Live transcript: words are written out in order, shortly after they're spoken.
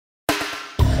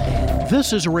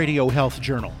This is a Radio Health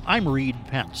Journal. I'm Reed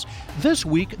Pence. This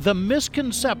week, the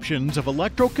misconceptions of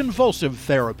electroconvulsive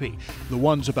therapy. The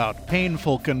ones about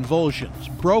painful convulsions,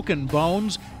 broken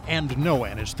bones, and no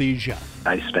anesthesia.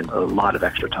 I spend a lot of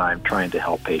extra time trying to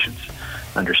help patients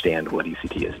understand what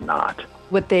ECT is not.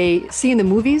 What they see in the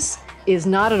movies is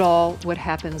not at all what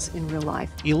happens in real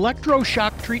life.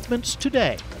 Electroshock treatments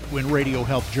today when Radio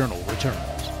Health Journal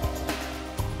returns.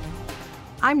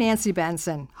 I'm Nancy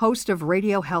Benson, host of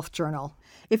Radio Health Journal.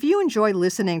 If you enjoy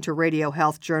listening to Radio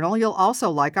Health Journal, you'll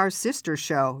also like our sister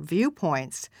show,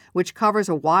 Viewpoints, which covers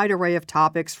a wide array of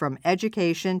topics from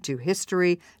education to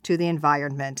history to the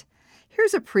environment.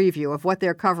 Here's a preview of what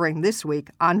they're covering this week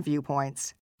on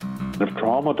Viewpoints. If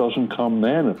trauma doesn't come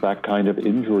then, if that kind of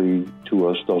injury to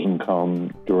us doesn't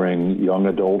come during young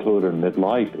adulthood or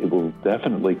midlife, it will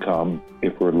definitely come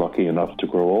if we're lucky enough to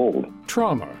grow old.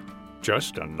 Trauma.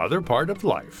 Just another part of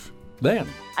life. Then,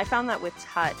 I found that with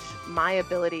touch, my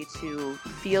ability to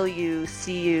feel you,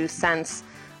 see you, sense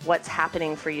what's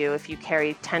happening for you. If you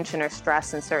carry tension or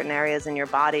stress in certain areas in your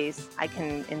bodies, I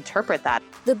can interpret that.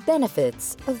 The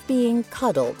benefits of being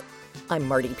cuddled. I'm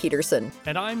Marty Peterson.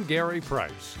 and I'm Gary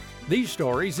Price. These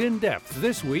stories in depth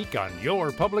this week on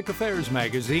your public affairs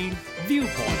magazine,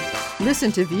 Viewpoint.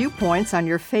 Listen to Viewpoints on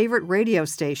your favorite radio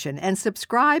station and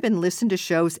subscribe and listen to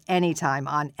shows anytime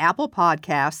on Apple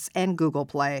Podcasts and Google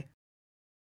Play.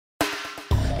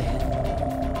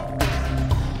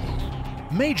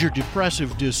 Major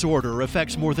depressive disorder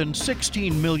affects more than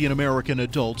 16 million American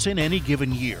adults in any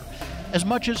given year. As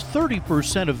much as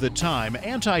 30% of the time,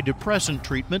 antidepressant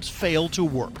treatments fail to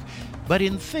work. But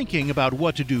in thinking about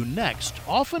what to do next,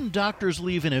 often doctors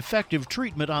leave an effective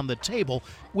treatment on the table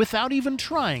without even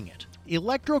trying it.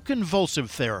 Electroconvulsive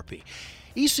therapy.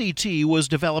 ECT was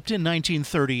developed in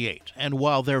 1938, and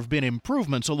while there have been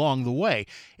improvements along the way,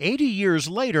 80 years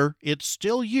later, it's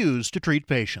still used to treat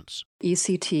patients.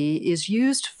 ECT is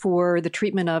used for the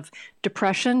treatment of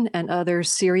depression and other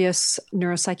serious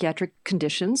neuropsychiatric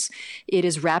conditions. It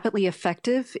is rapidly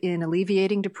effective in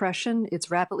alleviating depression.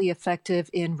 It's rapidly effective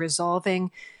in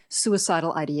resolving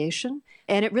suicidal ideation.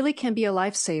 And it really can be a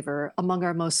lifesaver among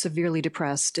our most severely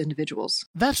depressed individuals.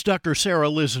 That's Dr. Sarah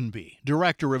Lisenby,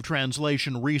 Director of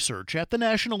Translation Research at the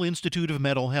National Institute of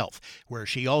Mental Health, where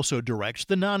she also directs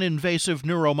the Non-Invasive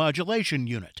Neuromodulation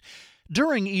Unit.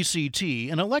 During ECT,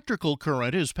 an electrical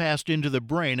current is passed into the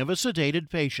brain of a sedated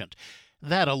patient.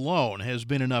 That alone has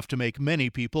been enough to make many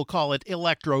people call it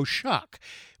electroshock,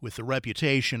 with the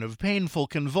reputation of painful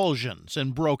convulsions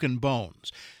and broken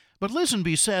bones. But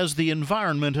Lisenby says the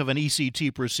environment of an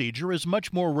ECT procedure is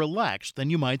much more relaxed than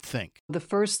you might think. The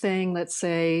first thing, let's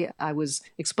say I was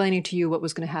explaining to you what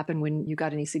was going to happen when you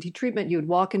got an ECT treatment. You would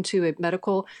walk into a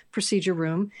medical procedure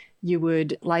room. You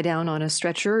would lie down on a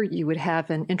stretcher. You would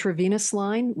have an intravenous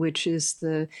line, which is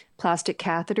the plastic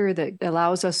catheter that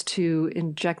allows us to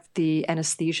inject the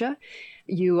anesthesia.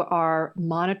 You are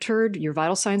monitored. Your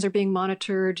vital signs are being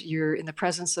monitored. You're in the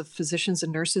presence of physicians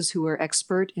and nurses who are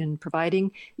expert in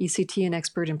providing ECT and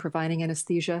expert in providing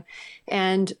anesthesia.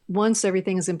 And once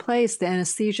everything is in place, the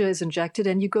anesthesia is injected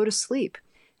and you go to sleep.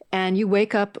 And you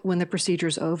wake up when the procedure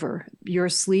is over. You're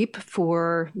asleep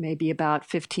for maybe about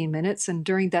 15 minutes. And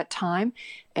during that time,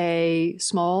 a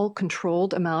small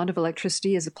controlled amount of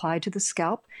electricity is applied to the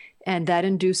scalp. And that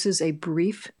induces a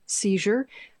brief seizure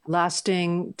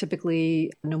lasting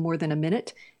typically no more than a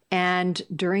minute. And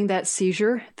during that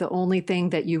seizure, the only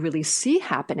thing that you really see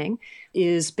happening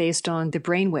is based on the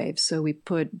brain waves. So we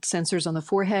put sensors on the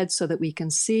forehead so that we can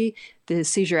see the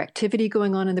seizure activity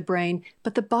going on in the brain,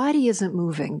 but the body isn't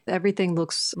moving. Everything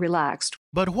looks relaxed.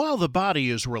 But while the body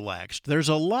is relaxed, there's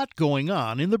a lot going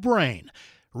on in the brain.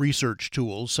 Research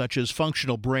tools such as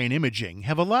functional brain imaging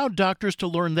have allowed doctors to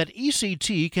learn that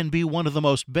ECT can be one of the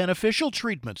most beneficial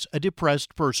treatments a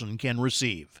depressed person can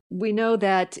receive. We know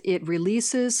that it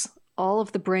releases all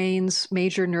of the brain's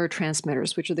major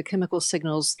neurotransmitters, which are the chemical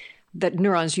signals that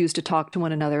neurons use to talk to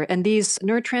one another. And these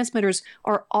neurotransmitters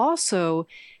are also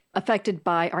affected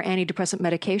by our antidepressant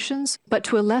medications, but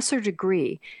to a lesser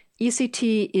degree.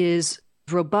 ECT is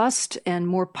robust and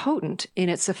more potent in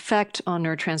its effect on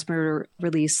neurotransmitter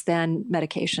release than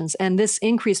medications. And this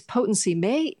increased potency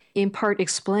may in part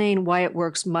explain why it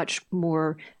works much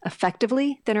more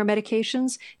effectively than our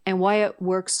medications and why it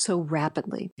works so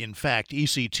rapidly. In fact,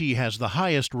 ECT has the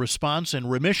highest response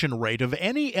and remission rate of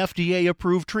any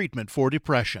FDA-approved treatment for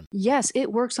depression. Yes,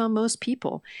 it works on most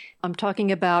people. I'm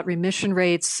talking about remission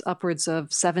rates upwards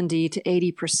of 70 to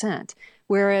 80%.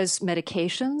 whereas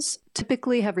medications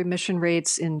typically have remission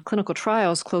rates in clinical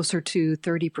trials closer to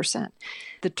 30%.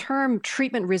 The term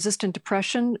treatment-resistant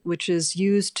depression, which is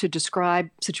used to describe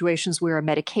situations where a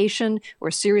medication or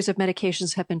a series of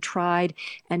medications have been tried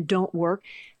and don't work,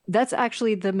 that's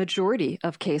actually the majority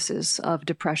of cases of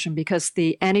depression because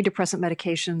the antidepressant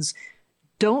medications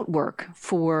don't work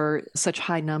for such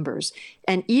high numbers.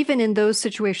 And even in those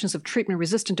situations of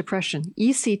treatment-resistant depression,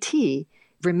 ECT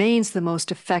remains the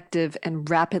most effective and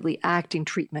rapidly acting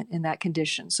treatment in that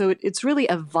condition. So it's really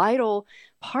a vital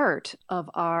part of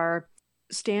our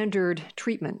standard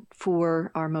treatment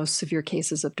for our most severe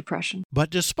cases of depression.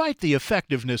 But despite the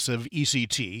effectiveness of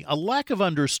ECT, a lack of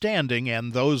understanding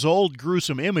and those old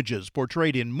gruesome images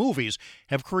portrayed in movies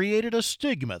have created a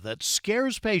stigma that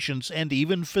scares patients and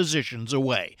even physicians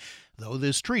away, though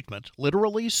this treatment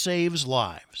literally saves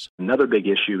lives. Another big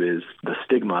issue is the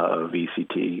stigma of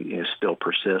ECT still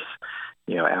persists,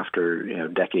 after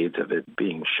decades of it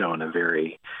being shown a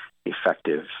very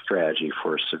effective strategy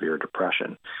for severe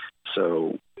depression.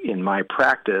 So in my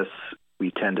practice,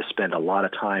 we tend to spend a lot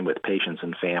of time with patients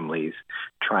and families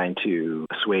trying to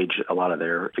assuage a lot of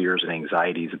their fears and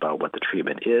anxieties about what the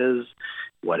treatment is,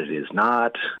 what it is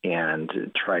not, and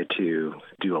try to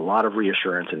do a lot of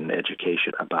reassurance and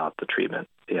education about the treatment.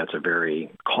 It's a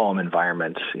very calm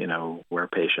environment, where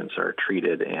patients are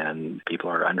treated and people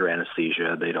are under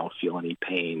anesthesia. They don't feel any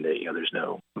pain. There's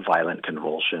no violent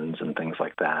convulsions and things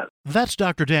like that. That's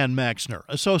Dr. Dan Maxner,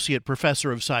 Associate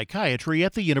Professor of Psychiatry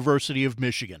at the University of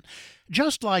Michigan.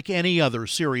 Just like any other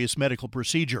serious medical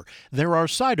procedure, there are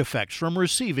side effects from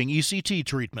receiving ECT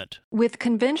treatment. With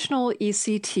conventional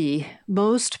ECT,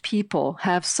 most people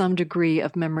have some degree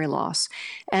of memory loss.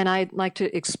 And I'd like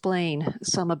to explain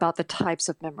some about the types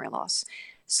of memory loss.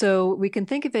 So we can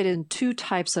think of it in two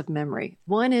types of memory.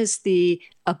 One is the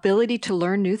ability to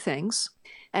learn new things,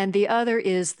 and the other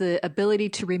is the ability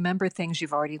to remember things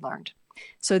you've already learned.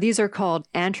 So these are called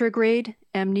anterograde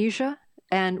amnesia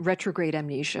and retrograde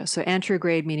amnesia. So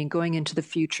anterograde meaning going into the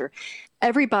future.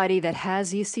 Everybody that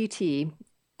has ECT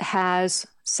has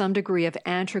some degree of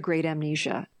anterograde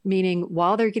amnesia, meaning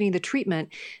while they're getting the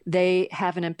treatment, they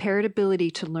have an impaired ability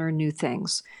to learn new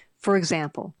things. For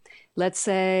example, let's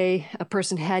say a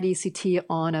person had ECT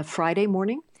on a Friday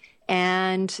morning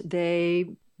and they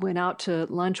went out to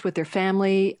lunch with their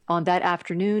family on that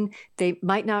afternoon. They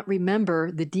might not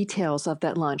remember the details of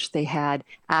that lunch they had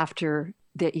after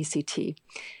the ECT.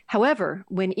 However,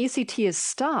 when ECT is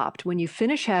stopped, when you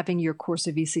finish having your course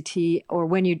of ECT or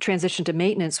when you transition to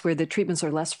maintenance where the treatments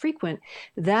are less frequent,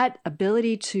 that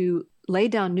ability to lay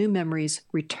down new memories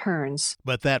returns.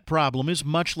 But that problem is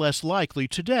much less likely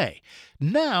today.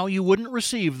 Now you wouldn't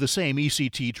receive the same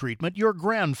ECT treatment your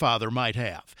grandfather might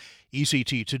have.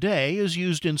 ECT today is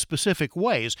used in specific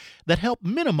ways that help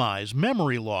minimize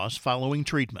memory loss following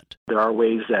treatment. There are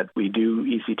ways that we do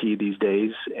ECT these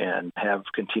days and have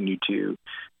continued to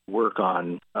work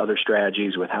on other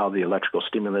strategies with how the electrical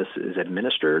stimulus is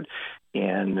administered,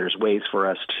 and there's ways for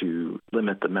us to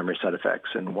limit the memory side effects.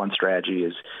 And one strategy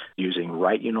is using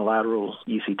right unilateral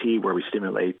ECT, where we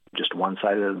stimulate just one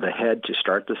side of the head to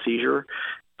start the seizure.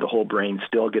 The whole brain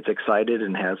still gets excited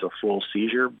and has a full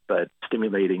seizure, but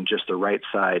stimulating just the right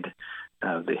side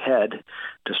of the head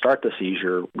to start the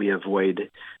seizure, we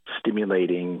avoid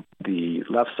stimulating the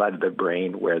left side of the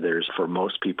brain where there's, for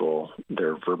most people,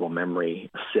 their verbal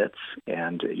memory sits,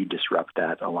 and you disrupt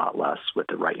that a lot less with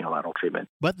the right unilateral treatment.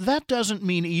 But that doesn't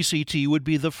mean ECT would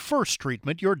be the first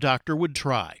treatment your doctor would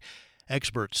try.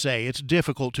 Experts say it's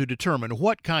difficult to determine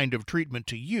what kind of treatment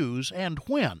to use and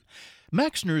when.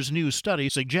 Maxner's new study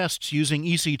suggests using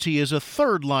ECT as a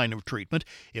third line of treatment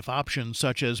if options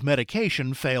such as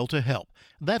medication fail to help.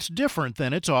 That's different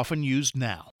than it's often used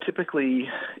now. Typically,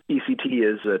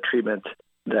 ECT is a treatment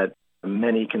that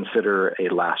many consider a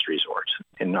last resort.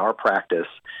 In our practice,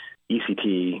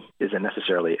 ECT isn't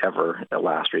necessarily ever a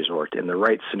last resort. In the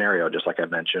right scenario, just like I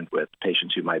mentioned with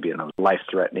patients who might be in a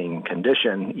life-threatening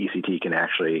condition, ECT can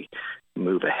actually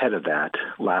move ahead of that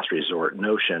last resort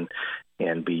notion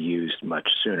and be used much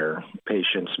sooner.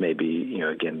 Patients may be,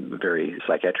 again, very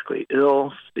psychiatrically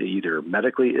ill, either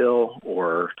medically ill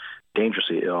or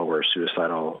dangerously ill, where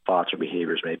suicidal thoughts or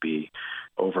behaviors may be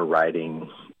overriding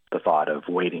the thought of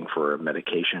waiting for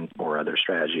medication or other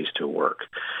strategies to work.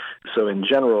 So in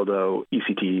general, though,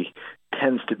 ECT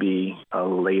tends to be a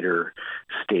later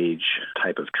stage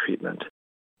type of treatment.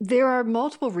 There are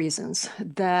multiple reasons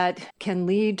that can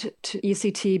lead to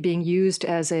ECT being used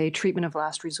as a treatment of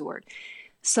last resort.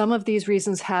 Some of these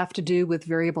reasons have to do with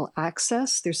variable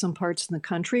access. There's some parts in the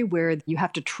country where you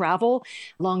have to travel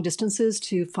long distances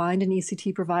to find an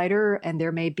ECT provider, and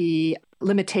there may be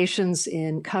limitations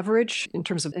in coverage in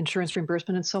terms of insurance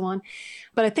reimbursement and so on.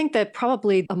 But I think that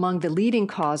probably among the leading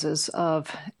causes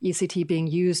of ECT being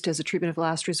used as a treatment of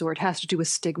last resort has to do with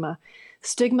stigma.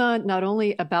 Stigma not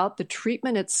only about the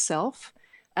treatment itself,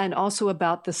 and also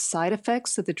about the side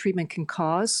effects that the treatment can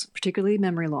cause, particularly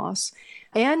memory loss,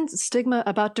 and stigma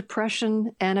about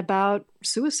depression and about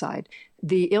suicide.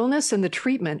 The illness and the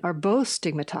treatment are both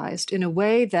stigmatized in a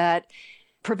way that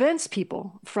prevents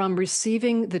people from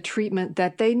receiving the treatment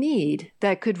that they need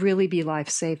that could really be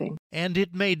life-saving. And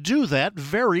it may do that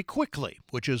very quickly,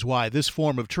 which is why this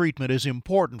form of treatment is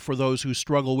important for those who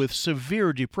struggle with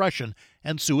severe depression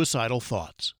and suicidal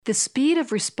thoughts. The speed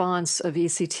of response of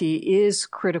ECT is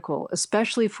critical,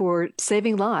 especially for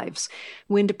saving lives.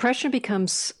 When depression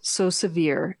becomes so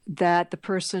severe that the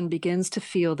person begins to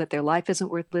feel that their life isn't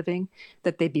worth living,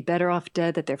 that they'd be better off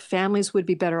dead, that their families would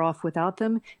be better off without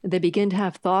them, and they begin to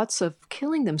have thoughts of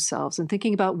killing themselves and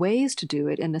thinking about ways to do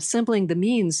it and assembling the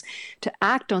means to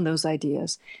act on those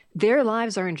ideas, their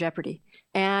lives are in jeopardy.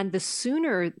 And the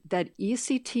sooner that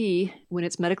ECT, when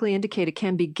it's medically indicated,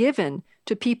 can be given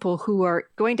to people who are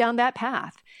going down that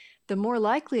path, the more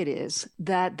likely it is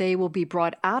that they will be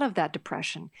brought out of that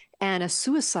depression and a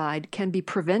suicide can be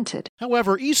prevented.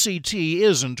 However, ECT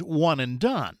isn't one and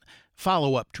done.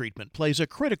 Follow-up treatment plays a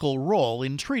critical role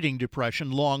in treating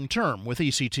depression long-term with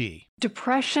ECT.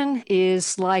 Depression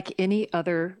is like any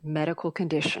other medical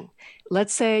condition.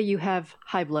 Let's say you have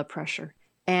high blood pressure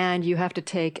and you have to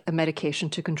take a medication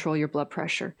to control your blood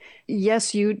pressure.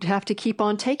 Yes, you'd have to keep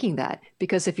on taking that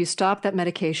because if you stop that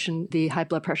medication, the high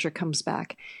blood pressure comes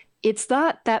back. It's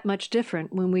not that much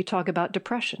different when we talk about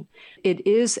depression. It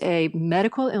is a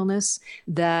medical illness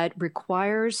that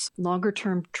requires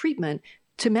longer-term treatment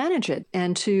to manage it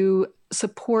and to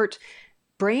support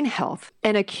brain health.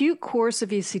 An acute course of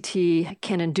ECT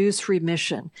can induce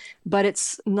remission, but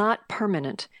it's not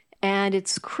permanent. And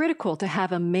it's critical to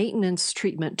have a maintenance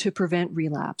treatment to prevent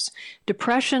relapse.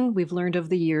 Depression, we've learned over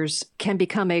the years, can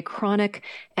become a chronic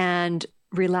and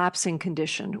relapsing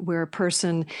condition where a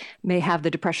person may have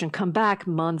the depression come back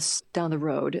months down the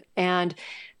road. And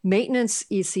maintenance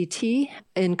ECT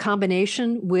in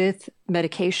combination with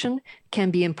medication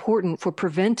can be important for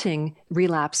preventing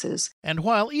relapses. And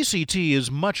while ECT is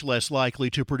much less likely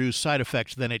to produce side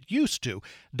effects than it used to,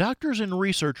 doctors and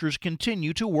researchers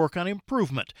continue to work on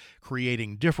improvement,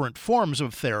 creating different forms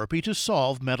of therapy to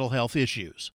solve mental health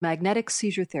issues. Magnetic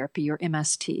seizure therapy, or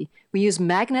MST. We use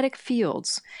magnetic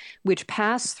fields which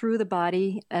pass through the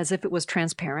body as if it was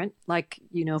transparent, like,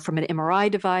 from an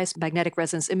MRI device, magnetic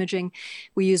resonance imaging.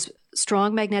 We use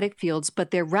strong magnetic fields,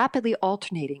 but they're rapidly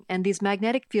alternating, and these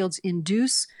magnetic fields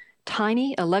induce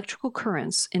tiny electrical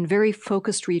currents in very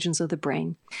focused regions of the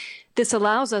brain. This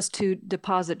allows us to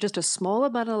deposit just a small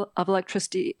amount of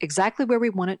electricity exactly where we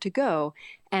want it to go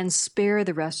and spare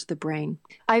the rest of the brain.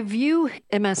 I view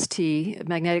MST,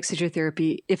 magnetic seizure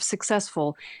therapy, if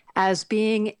successful, as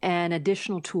being an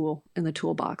additional tool in the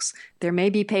toolbox. There may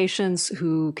be patients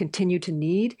who continue to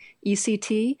need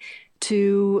ECT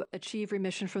to achieve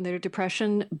remission from their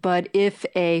depression, but if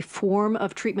a form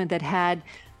of treatment that had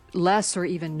less or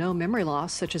even no memory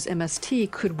loss, such as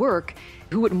MST, could work,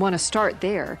 who wouldn't want to start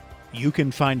there? You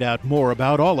can find out more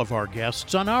about all of our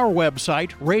guests on our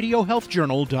website,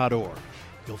 radiohealthjournal.org.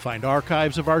 You'll find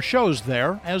archives of our shows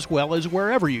there, as well as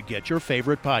wherever you get your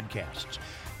favorite podcasts.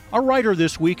 Our writer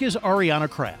this week is Ariana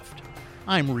Kraft.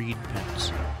 I'm Reed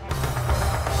Pence.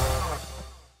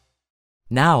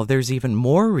 Now there's even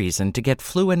more reason to get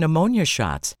flu and pneumonia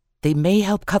shots. They may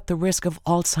help cut the risk of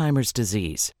Alzheimer's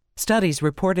disease. Studies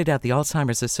reported at the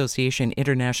Alzheimer's Association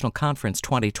International Conference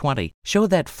 2020 show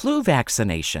that flu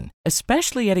vaccination,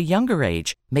 especially at a younger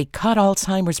age, may cut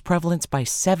Alzheimer's prevalence by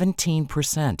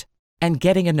 17%. And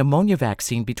getting a pneumonia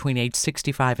vaccine between age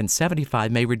 65 and 75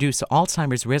 may reduce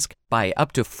Alzheimer's risk by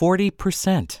up to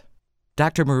 40%.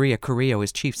 Dr. Maria Carrillo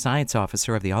is Chief Science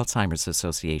Officer of the Alzheimer's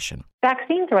Association.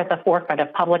 Vaccines are at the forefront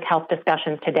of public health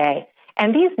discussions today,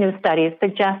 and these new studies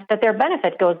suggest that their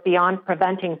benefit goes beyond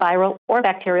preventing viral or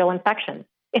bacterial infections.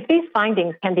 If these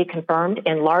findings can be confirmed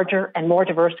in larger and more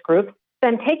diverse groups,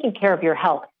 then taking care of your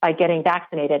health by getting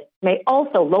vaccinated may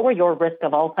also lower your risk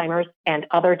of Alzheimer's and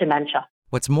other dementia.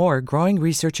 What's more, growing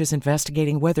research is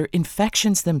investigating whether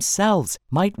infections themselves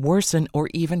might worsen or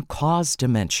even cause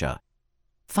dementia.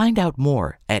 Find out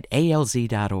more at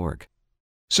alz.org.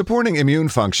 Supporting immune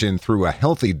function through a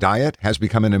healthy diet has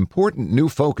become an important new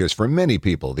focus for many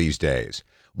people these days.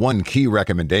 One key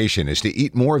recommendation is to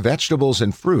eat more vegetables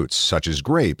and fruits, such as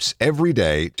grapes, every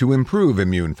day to improve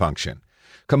immune function.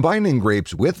 Combining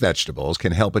grapes with vegetables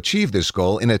can help achieve this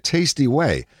goal in a tasty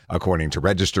way, according to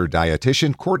registered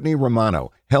dietitian Courtney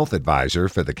Romano, health advisor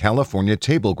for the California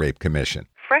Table Grape Commission.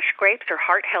 Fresh grapes are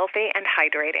heart-healthy and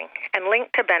hydrating, and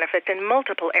linked to benefits in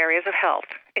multiple areas of health,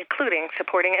 including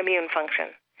supporting immune function.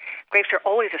 Grapes are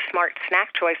always a smart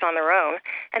snack choice on their own,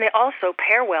 and they also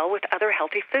pair well with other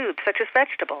healthy foods, such as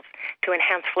vegetables, to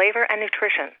enhance flavor and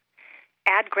nutrition.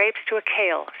 Add grapes to a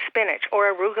kale, spinach,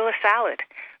 or arugula salad.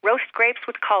 Roast grapes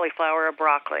with cauliflower or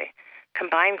broccoli.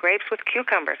 Combine grapes with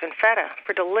cucumbers and feta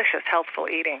for delicious, healthful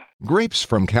eating. Grapes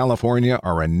from California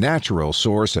are a natural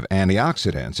source of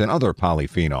antioxidants and other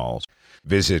polyphenols.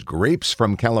 Visit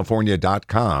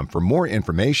grapesfromcalifornia.com for more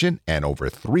information and over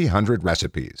 300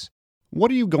 recipes. What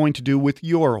are you going to do with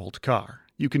your old car?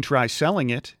 You can try selling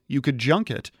it, you could junk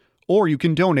it, or you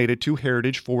can donate it to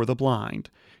Heritage for the Blind.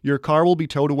 Your car will be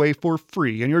towed away for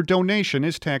free and your donation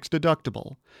is tax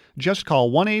deductible. Just call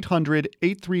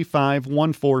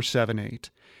 1-800-835-1478.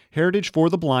 Heritage for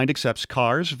the Blind accepts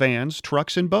cars, vans,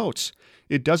 trucks, and boats.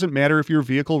 It doesn't matter if your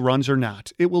vehicle runs or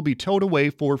not. It will be towed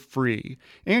away for free,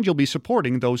 and you'll be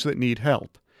supporting those that need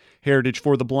help. Heritage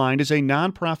for the Blind is a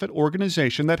nonprofit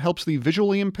organization that helps the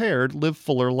visually impaired live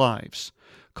fuller lives.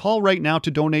 Call right now to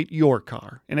donate your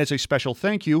car, and as a special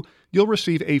thank you, you'll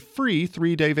receive a free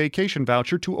 3-day vacation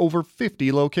voucher to over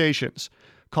 50 locations.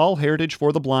 Call Heritage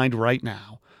for the Blind right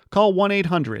now. Call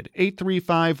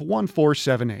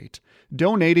 1-800-835-1478.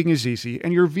 Donating is easy,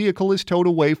 and your vehicle is towed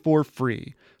away for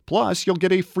free. Plus, you'll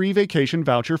get a free vacation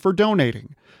voucher for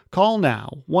donating. Call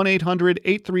now,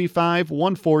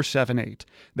 1-800-835-1478.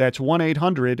 That's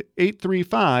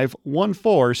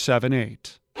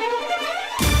 1-800-835-1478.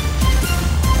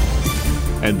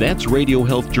 And that's Radio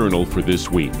Health Journal for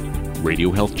this week.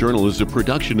 Radio Health Journal is a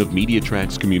production of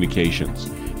MediaTrax Communications.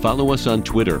 Follow us on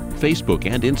Twitter, Facebook,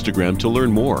 and Instagram to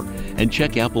learn more. And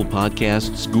check Apple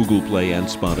Podcasts, Google Play, and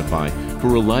Spotify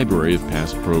for a library of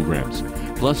past programs.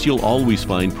 Plus, you'll always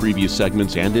find previous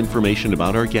segments and information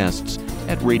about our guests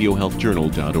at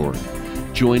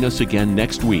radiohealthjournal.org. Join us again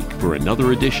next week for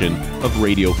another edition of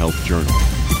Radio Health Journal.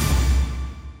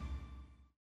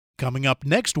 Coming up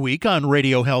next week on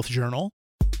Radio Health Journal.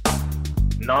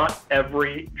 Not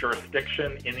every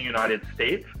jurisdiction in the United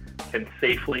States can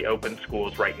safely open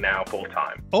schools right now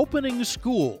full-time. Opening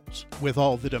schools with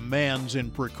all the demands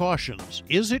and precautions.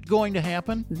 Is it going to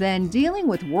happen? Then dealing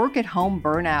with work-at-home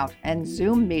burnout and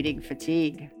Zoom meeting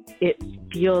fatigue. It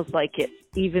feels like it's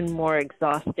even more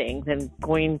exhausting than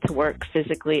going to work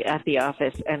physically at the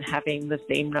office and having the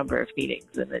same number of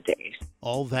meetings in a day.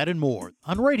 All that and more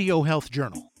on Radio Health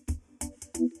Journal.